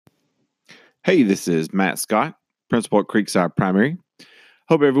Hey, this is Matt Scott, principal at Creekside Primary.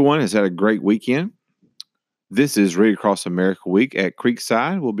 Hope everyone has had a great weekend. This is Read Across America Week at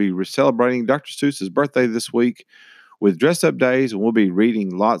Creekside. We'll be celebrating Dr. Seuss's birthday this week with dress up days, and we'll be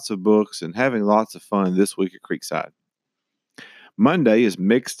reading lots of books and having lots of fun this week at Creekside. Monday is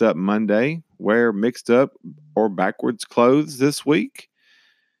Mixed Up Monday. Wear mixed up or backwards clothes this week.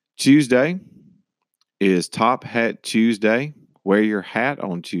 Tuesday is Top Hat Tuesday. Wear your hat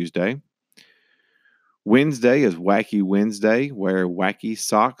on Tuesday. Wednesday is Wacky Wednesday. Wear wacky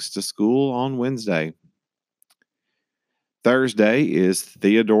socks to school on Wednesday. Thursday is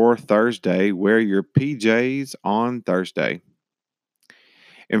Theodore Thursday. Wear your PJs on Thursday.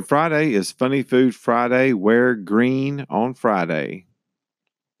 And Friday is Funny Food Friday. Wear green on Friday.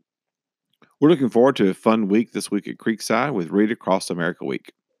 We're looking forward to a fun week this week at Creekside with Read Across America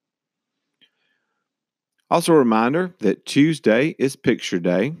Week. Also, a reminder that Tuesday is Picture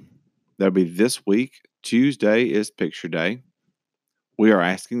Day. That'll be this week. Tuesday is Picture Day. We are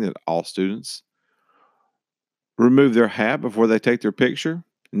asking that all students remove their hat before they take their picture,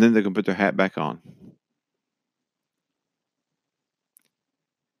 and then they can put their hat back on.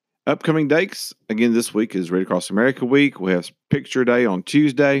 Upcoming dates, again, this week is Read Across America Week. We have Picture Day on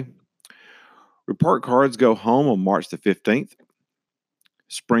Tuesday. Report cards go home on March the 15th.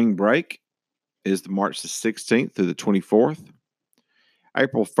 Spring break is March the 16th through the 24th.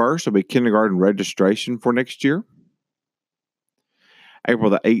 April 1st will be kindergarten registration for next year. April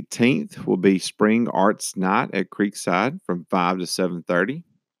the 18th will be Spring Arts Night at Creekside from 5 to 7:30.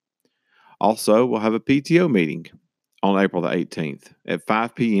 Also, we'll have a PTO meeting on April the 18th at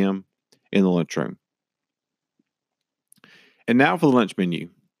 5 p.m. in the lunchroom. And now for the lunch menu.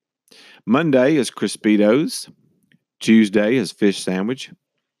 Monday is Crispitos. Tuesday is fish sandwich.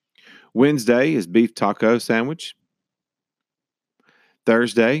 Wednesday is beef taco sandwich.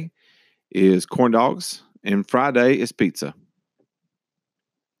 Thursday is corn dogs. And Friday is pizza.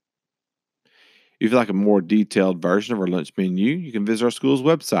 If you'd like a more detailed version of our lunch menu, you can visit our school's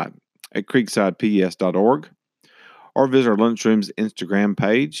website at creeksideps.org or visit our lunchroom's Instagram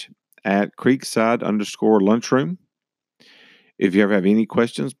page at creekside_lunchroom. If you ever have any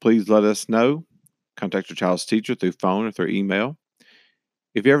questions, please let us know. Contact your child's teacher through phone or through email.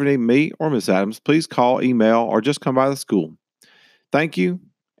 If you ever need me or Miss Adams, please call, email, or just come by the school. Thank you,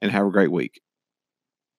 and have a great week.